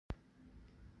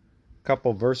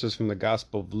Couple verses from the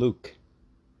Gospel of Luke.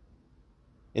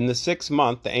 In the 6th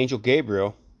month, the angel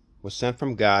Gabriel was sent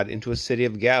from God into a city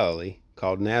of Galilee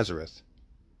called Nazareth,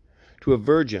 to a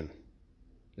virgin,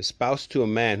 espoused to a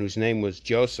man whose name was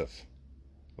Joseph,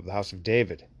 of the house of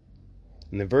David.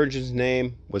 And the virgin's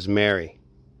name was Mary.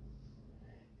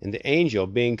 And the angel,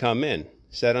 being come in,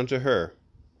 said unto her,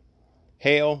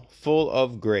 Hail, full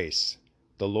of grace,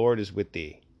 the Lord is with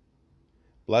thee.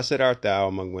 Blessed art thou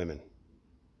among women.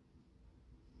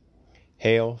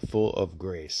 Hail, full of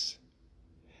grace.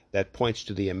 That points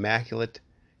to the Immaculate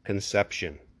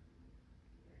Conception.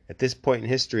 At this point in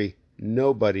history,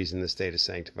 nobody's in the state of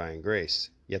sanctifying grace.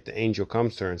 Yet the angel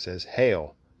comes to her and says,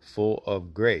 Hail, full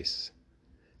of grace.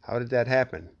 How did that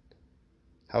happen?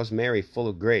 How's Mary full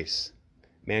of grace?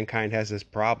 Mankind has this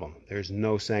problem. There's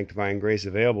no sanctifying grace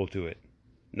available to it.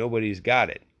 Nobody's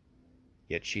got it.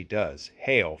 Yet she does.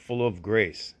 Hail, full of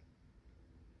grace.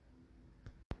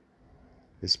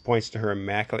 This points to her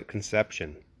Immaculate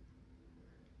Conception.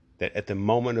 That at the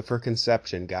moment of her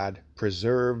conception, God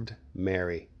preserved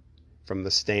Mary from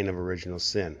the stain of original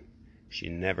sin. She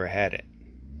never had it.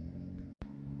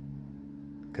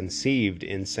 Conceived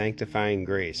in sanctifying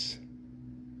grace.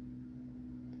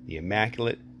 The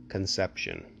Immaculate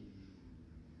Conception.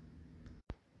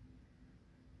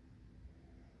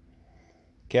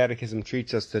 Catechism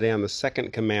treats us today on the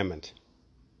second commandment.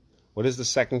 What is the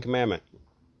second commandment?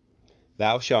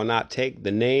 Thou shalt not take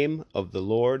the name of the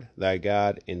Lord thy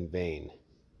God in vain.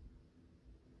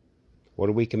 What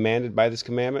are we commanded by this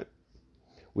commandment?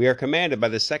 We are commanded by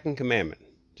the second commandment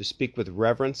to speak with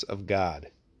reverence of God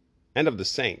and of the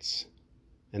saints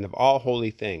and of all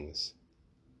holy things,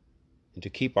 and to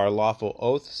keep our lawful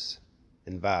oaths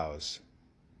and vows.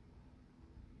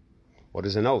 What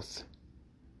is an oath?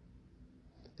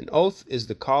 An oath is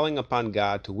the calling upon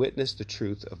God to witness the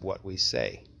truth of what we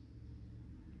say.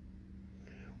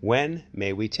 When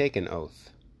may we take an oath?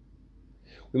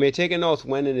 We may take an oath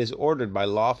when it is ordered by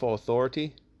lawful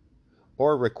authority,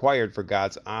 or required for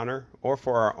God's honor, or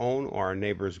for our own or our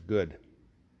neighbor's good.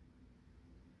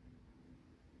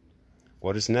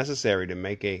 What is necessary to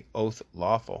make an oath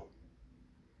lawful?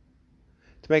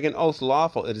 To make an oath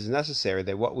lawful, it is necessary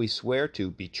that what we swear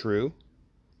to be true,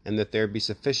 and that there be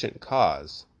sufficient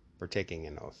cause for taking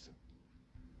an oath.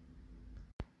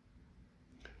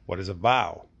 What is a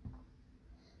vow?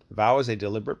 A vow is a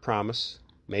deliberate promise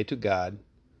made to God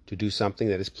to do something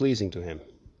that is pleasing to Him.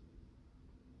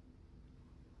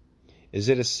 Is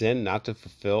it a sin not to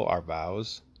fulfill our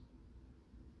vows?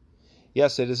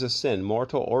 Yes, it is a sin,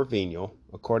 mortal or venial,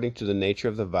 according to the nature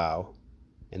of the vow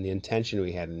and the intention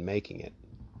we had in making it.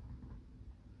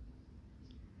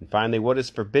 And finally, what is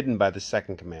forbidden by the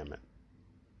second commandment?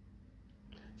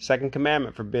 The second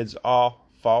commandment forbids all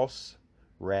false,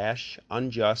 rash,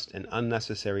 unjust, and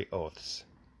unnecessary oaths,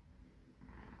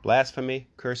 blasphemy,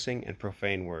 cursing, and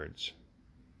profane words.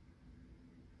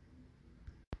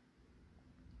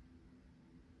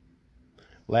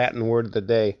 Latin word of the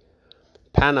day,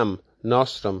 Panem,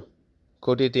 Nostrum,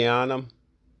 Cotidianum,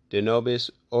 de Nobis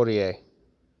Hodie.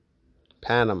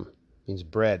 Panem means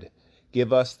bread.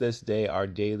 Give us this day our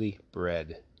daily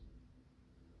bread.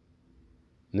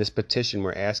 In this petition,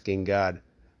 we're asking God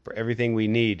for everything we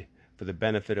need for the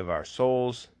benefit of our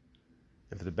souls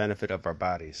and for the benefit of our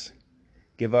bodies.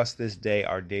 Give us this day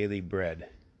our daily bread.